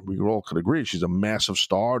we all could agree she's a massive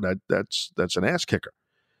star. That's an ass kicker.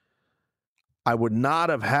 I would not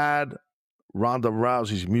have had Ronda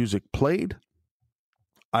Rousey's music played.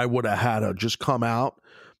 I would have had her just come out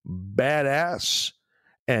badass,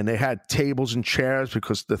 and they had tables and chairs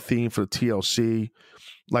because the theme for the TLC,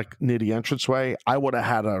 like near the entranceway. I would have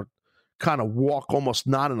had her kind of walk almost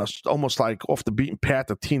like off the beaten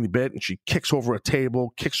path a teeny bit, and she kicks over a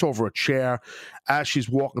table, kicks over a chair as she's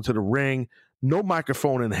walking to the ring. No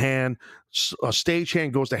microphone in hand. A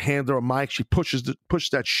stagehand goes to hand her a mic. She pushes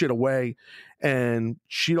that shit away, and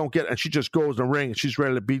she just goes in the ring and she's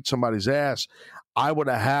ready to beat somebody's ass. I would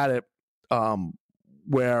have had it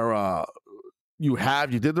where you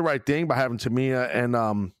did the right thing by having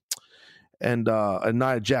Tamina and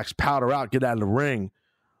Nia Jax powder out, get out of the ring,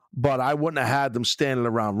 but I wouldn't have had them standing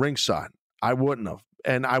around ringside. I wouldn't have.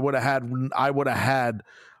 And I would have had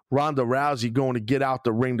Ronda Rousey going to get out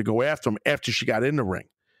the ring to go after him after she got in the ring.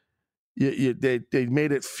 They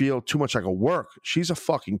made it feel too much like a work. She's a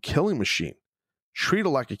fucking killing machine. Treat her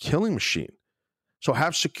like a killing machine. So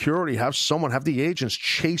have security, have the agents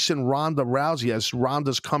chasing Ronda Rousey as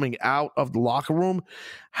Ronda's coming out of the locker room.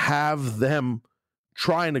 Have them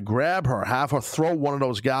trying to grab her, have her throw one of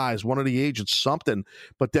those guys, one of the agents, something.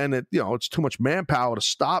 But then it's too much manpower to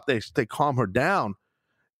stop. They calm her down.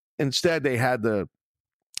 Instead, they had the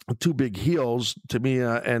two big heels,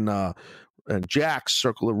 Tamina and Jax,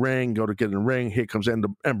 circle the ring, go to get in the ring. Here comes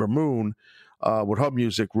Ember Moon with her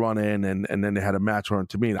music running, and then they had a match with her and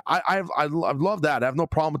Tamina. I love that. I have no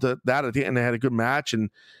problem with that at the end. They had a good match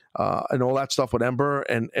and all that stuff with Ember,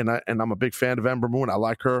 and I'm a big fan of Ember Moon. I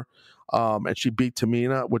like her, and she beat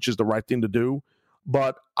Tamina, which is the right thing to do.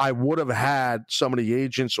 But I would have had some of the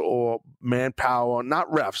agents or manpower,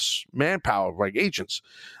 not refs, manpower, like agents,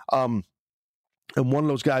 and one of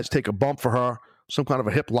those guys take a bump for her, some kind of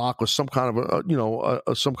a hip lock or some kind of a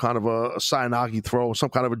Sayanagi throw, or some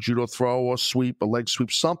kind of a judo throw or sweep, a leg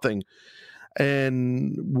sweep, something,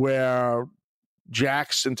 and where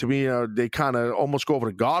Jax and Tamina, they kind of almost go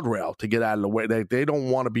over the guardrail to get out of the way. They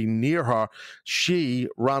don't want to be near her.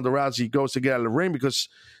 Ronda Rousey, goes to get out of the ring because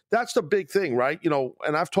that's the big thing, right?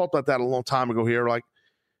 And I've talked about that a long time ago here. Like,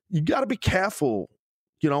 you got to be careful,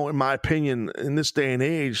 in my opinion, in this day and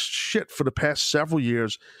age, for the past several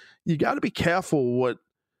years, you got to be careful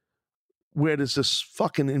where there's this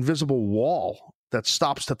fucking invisible wall that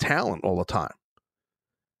stops the talent all the time.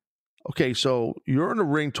 Okay, so you're in the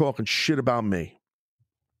ring talking shit about me.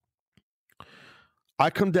 I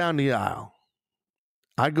come down the aisle.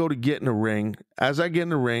 I go to get in the ring. As I get in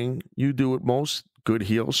the ring, you do what most good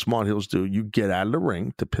heels, smart heels do. You get out of the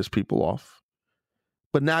ring to piss people off.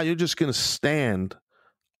 But now you're just going to stand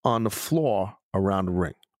on the floor around the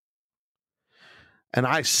ring. And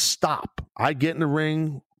I stop. I get in the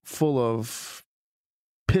ring full of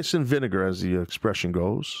piss and vinegar, as the expression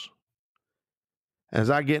goes. As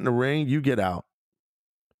I get in the ring, you get out.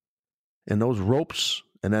 And those ropes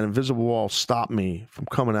and that invisible wall stop me from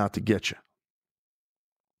coming out to get you.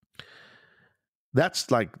 That's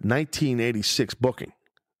like 1986 booking.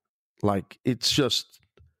 Like, it's just,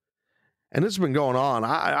 and this has been going on.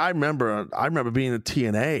 I remember being at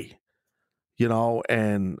TNA,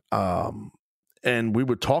 and we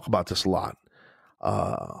would talk about this a lot.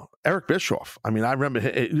 Eric Bischoff. I mean, I remember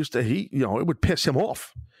it would piss him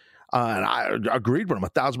off. And I agreed with him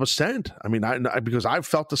 1,000%. I mean, because I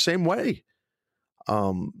felt the same way.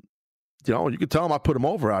 You could tell him I put him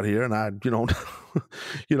over out here, and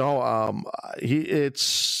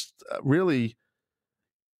it's really,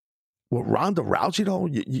 well, Ronda Rousey, though,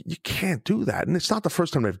 you can't do that. And it's not the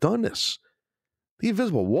first time they've done this. The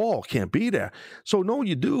invisible wall can't be there. So, no,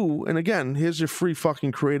 you do. And again, here's your free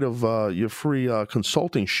fucking creative, your free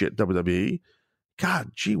consulting shit, WWE.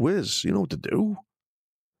 God, gee whiz, you know what to do.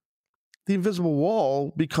 The invisible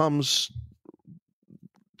wall becomes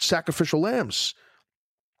sacrificial lambs,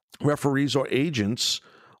 referees or agents,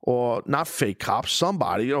 or not fake cops,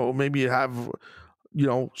 somebody, maybe you have,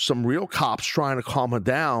 some real cops trying to calm her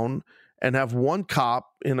down, and have one cop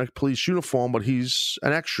in a police uniform, but he's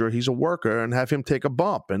an extra, he's a worker, and have him take a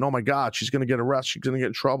bump. And, oh my God, she's going to get arrested, she's going to get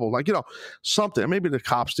in trouble. Like, something. Maybe the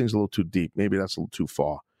cops thing's a little too deep. Maybe that's a little too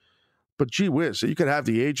far. But gee whiz, you could have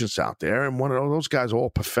the agents out there, and one of those guys are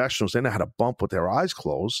all professionals. They know how to bump with their eyes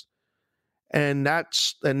closed. And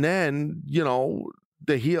then,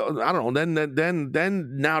 the heel, I don't know,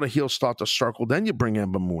 then now the heels start to circle. Then you bring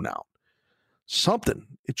Ember Moon out. Something.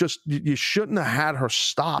 It just, you shouldn't have had her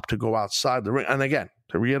stop to go outside the ring. And again,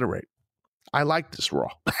 to reiterate, I like this Raw.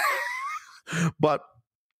 But,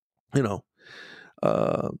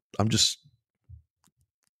 I'm just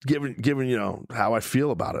giving how I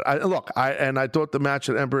feel about it. I thought the match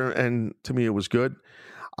at Ember and Tamina was good.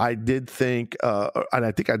 I did think, and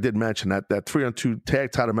I think I did mention that 3-on-2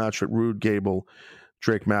 tag title match with Roode, Gable,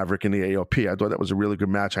 Drake Maverick in the AOP. I thought that was a really good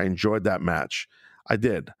match. I enjoyed that match. I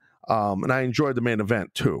did. And I enjoyed the main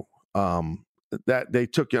event too. That they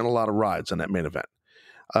took you on a lot of rides on that main event.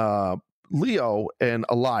 Leo and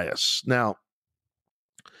Elias. Now,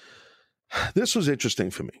 this was interesting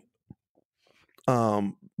for me.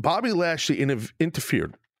 Bobby Lashley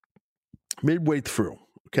interfered midway through,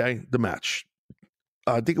 the match.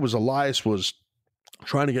 I think it was Elias was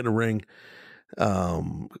trying to get in the ring.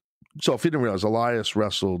 So if you didn't realize, Elias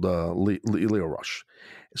wrestled Leo Rush.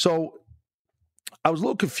 So I was a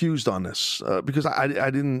little confused on this because I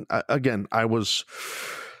didn't, I was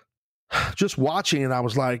just watching and I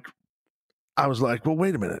was like, I was like, well,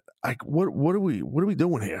 wait a minute. Like, what are we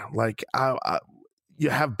doing here? Like, you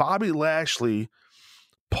have Bobby Lashley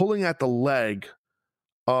pulling at the leg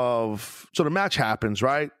of, so the match happens,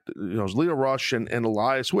 right? You know, it was Leo Rush and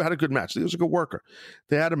Elias, who had a good match. He was a good worker.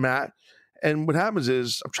 They had a match. And what happens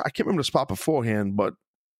is, I can't remember the spot beforehand, but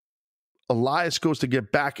Elias goes to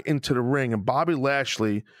get back into the ring, and Bobby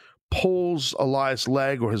Lashley pulls Elias'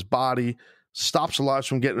 leg or his body, stops Elias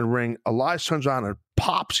from getting in the ring. Elias turns around and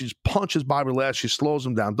pops. He punches Bobby Lashley, slows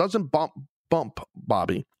him down. Doesn't bump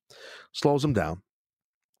Bobby, slows him down.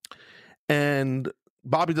 And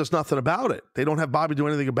Bobby does nothing about it. They don't have Bobby do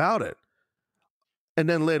anything about it. And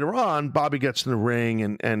then later on, Bobby gets in the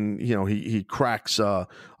ring and you know, he cracks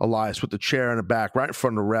Elias with the chair in the back right in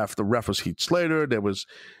front of the ref. The ref was Heath Slater. There was,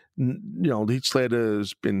 you know, Heath Slater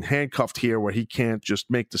has been handcuffed here where he can't just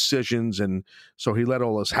make decisions. And so he let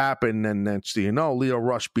all this happen. And then, you know, Leo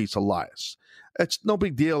Rush beats Elias. It's no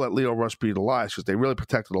big deal that Leo Rush beat Elias because they really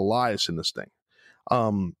protected Elias in this thing.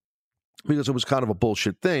 Because it was kind of a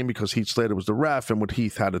bullshit thing because Heath Slater was the ref and what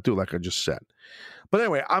Heath had to do, like I just said. But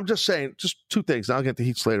anyway, I'm just saying, just two things. I'll get to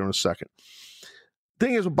Heath Slater in a second.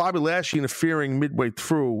 Thing is, with Bobby Lashley interfering midway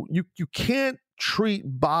through, you can't treat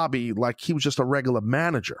Bobby like he was just a regular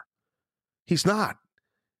manager. He's not.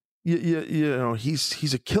 You know,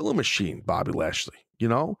 he's a killer machine, Bobby Lashley. You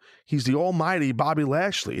know, he's the almighty Bobby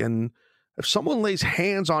Lashley. And if someone lays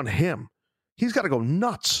hands on him, he's got to go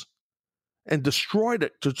nuts and destroy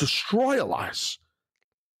Elias.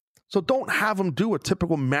 So don't have him do a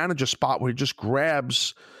typical manager spot where he just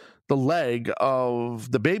grabs the leg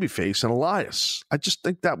of the babyface and Elias. I just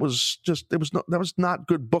think that was not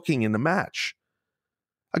good booking in the match.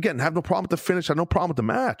 Again, have no problem with the finish, have no problem with the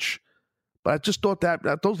match. But I just thought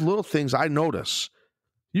that those little things I notice.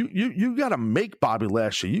 You got to make Bobby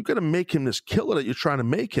Lashley. You got to make him this killer that you're trying to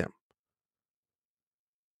make him.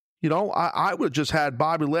 You know, I would have just had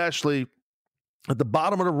Bobby Lashley at the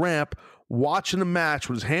bottom of the ramp watching the match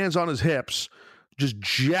with his hands on his hips, just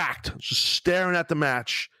jacked, just staring at the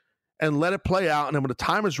match, and let it play out. And then when the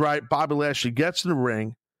time is right, Bobby Lashley gets in the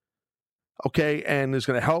ring, okay, and is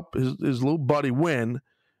going to help his little buddy win,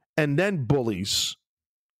 and then bullies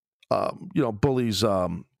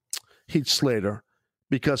Heath Slater,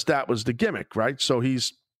 because that was the gimmick, right? So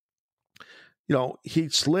he's, you know,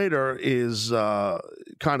 Heath Slater is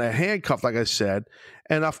kind of handcuffed, like I said.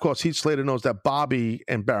 And, of course, Heath Slater knows that Bobby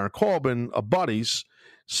and Baron Corbin are buddies.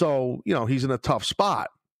 So, you know, he's in a tough spot,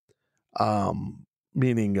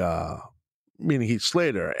 meaning Heath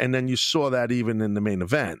Slater. And then you saw that even in the main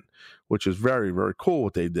event, which is very, very cool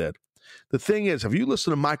what they did. The thing is, if you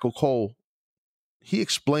listen to Michael Cole, he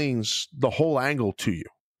explains the whole angle to you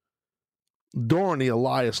during the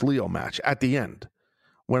Elias-Leo match at the end.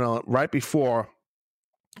 When right before,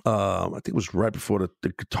 I think it was right before the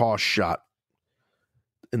guitar shot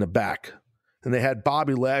in the back. And they had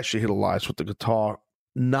Bobby Lashley hit Elias with the guitar,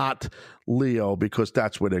 not Leo, because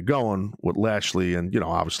that's where they're going with Lashley and, you know,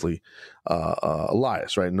 obviously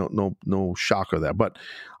Elias, right? No shocker there. But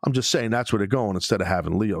I'm just saying that's where they're going instead of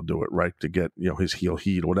having Leo do it, right? To get, you know, his heel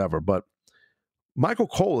heat or whatever. But Michael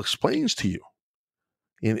Cole explains to you,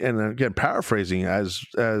 and again, paraphrasing, as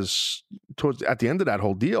towards at the end of that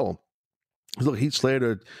whole deal, look, Heath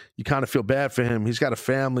Slater, you kind of feel bad for him. He's got a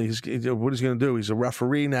family. What he's going to do? He's a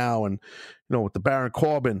referee now, and you know, with the Baron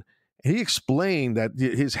Corbin, and he explained that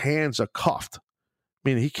his hands are cuffed,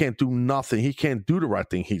 meaning he can't do nothing. He can't do the right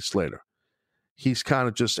thing. Heath Slater. He's kind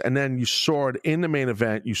of just, and then you saw it in the main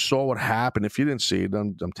event. You saw what happened. If you didn't see it,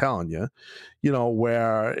 I'm telling you, you know,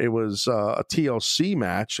 where it was a TLC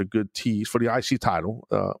match, a good tease for the IC title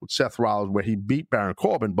with Seth Rollins, where he beat Baron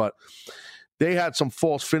Corbin. But they had some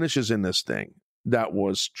false finishes in this thing that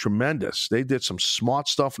was tremendous. They did some smart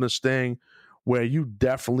stuff in this thing where you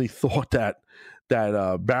definitely thought that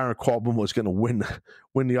Baron Corbin was going to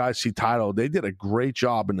win the IC title. They did a great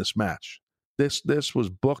job in this match. This was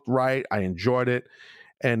booked right. I enjoyed it,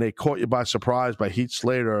 and they caught you by surprise by Heath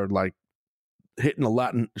Slater like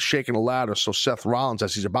hitting shaking the ladder. So Seth Rollins,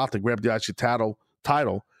 as he's about to grab the IC title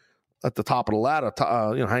at the top of the ladder,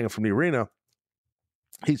 hanging from the arena,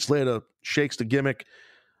 Heath Slater shakes the gimmick.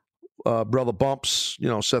 Brother bumps, you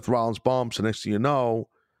know, Seth Rollins bumps, and next thing you know,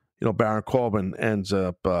 Baron Corbin ends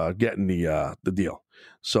up getting the deal.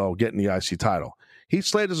 So getting the IC title. Heath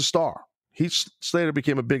Slater's a star. Heath Slater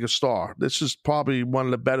became a bigger star. This is probably one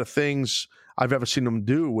of the better things I've ever seen him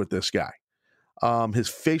do with this guy. His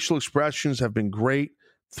facial expressions have been great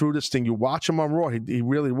through this thing. You watch him on Raw, he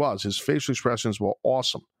really was. His facial expressions were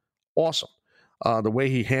awesome. Awesome. The way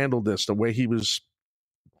he handled this, the way he was,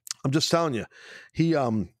 I'm just telling you,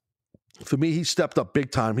 for me, he stepped up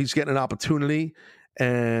big time. He's getting an opportunity,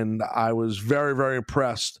 and I was very, very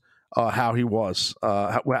impressed how he was,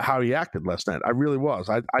 how he acted last night. I really was.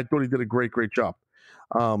 I thought he did a great, great job.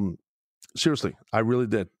 Seriously, I really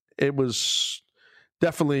did. It was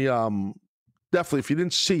definitely, if you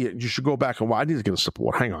didn't see it, you should go back and watch. I need to get a sip of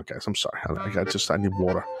water. Hang on, guys. I'm sorry. I need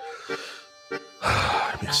water.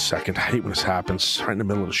 Give me a second. I hate when this happens right in the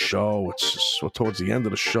middle of the show. It's just towards the end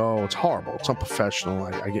of the show. It's horrible. It's unprofessional.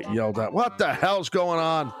 I get yelled at. What the hell's going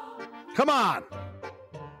on? Come on.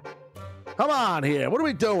 Come on here. What are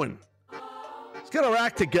we doing? Let's get our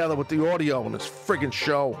act together with the audio on this friggin'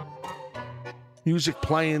 show. Music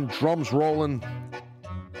playing, drums rolling.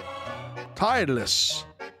 Tired of this.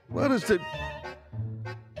 What is it?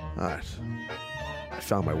 All right. I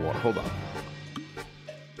found my water. Hold on.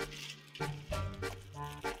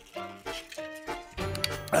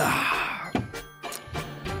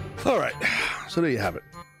 All right. So there you have it.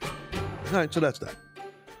 All right. So that's that.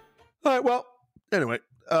 All right. Well, anyway,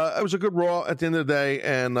 it was a good Raw at the end of the day,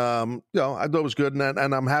 and I thought it was good, and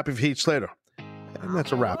I'm happy for Heath Slater. And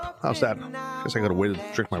that's a wrap. How's that? I guess I got to wait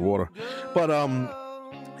to drink my water. But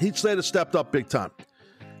Heath Slater stepped up big time,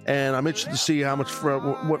 and I'm interested to see how much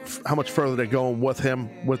further they're going with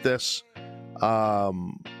him with this. But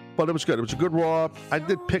it was good. It was a good Raw. I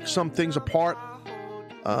did pick some things apart,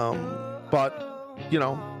 but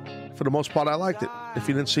for the most part, I liked it. If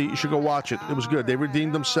you didn't see it, you should go watch it. It was good. They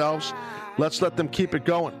redeemed themselves. Let's let them keep it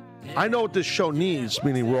going. I know what this show needs,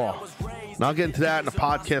 meaning Raw. And I'll get into that in the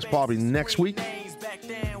podcast probably next week.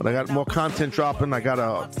 But I got more content dropping. I got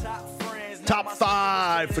a top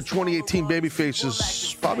 5 for 2018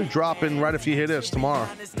 Babyfaces probably dropping right if you hear this tomorrow.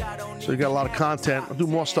 So you got a lot of content. I'll do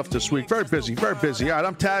more stuff this week. Very busy, very busy. All right,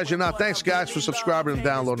 I'm Taz. You're not. Thanks, guys, for subscribing and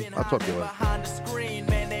downloading. I'll talk to you later.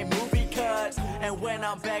 And when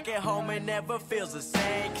I'm back at home, it never feels the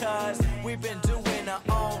same, cause we've been doing our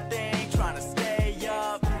own thing, trying to stay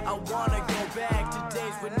up. I wanna go back to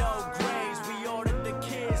days with no grades. We ordered the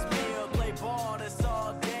kids meal, play ball, that's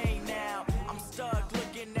all day now. I'm stuck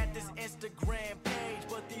looking at this Instagram page,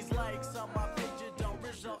 but these likes on my picture don't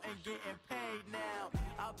result in getting paid now.